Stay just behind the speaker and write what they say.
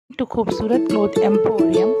to Khoobsurat Cloth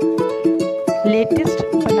Emporium. Latest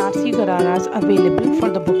Banarsi ghararas available for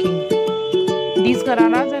the booking. These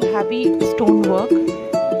ghararas are heavy stonework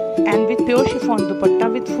and with pure chiffon dupatta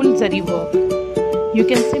with full zari work. You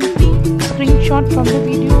can simply screenshot from the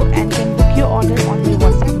video and can book your order on my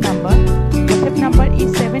WhatsApp number. WhatsApp number is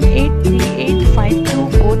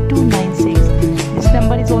 7838524296. This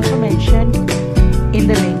number is also mentioned in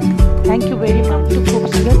the link. Thank you very much to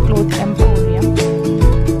Khoobsurat Cloth Emporium.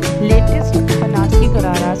 Latest Banarsi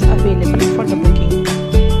ghararas available for the booking.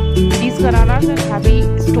 These ghararas are heavy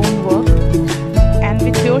stonework and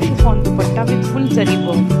with pure chiffon dupatta with full zari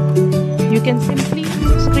work. You can simply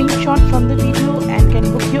screenshot from the video and can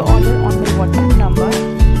book your order on my WhatsApp number.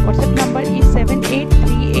 WhatsApp number is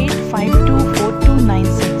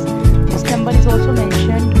 7838524296. This number is also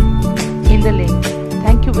mentioned in the link.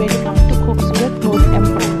 Thank you very much to Khoobsurat Cloth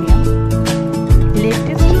Emporium.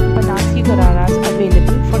 Latest Banarsi ghararas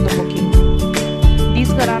available for the booking.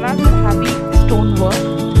 These ghararas are heavy stonework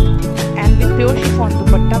and with pure chiffon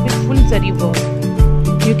dupatta with full zari work.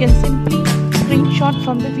 You can simply screenshot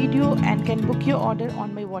from the video and can book your order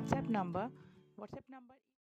on my WhatsApp number. WhatsApp number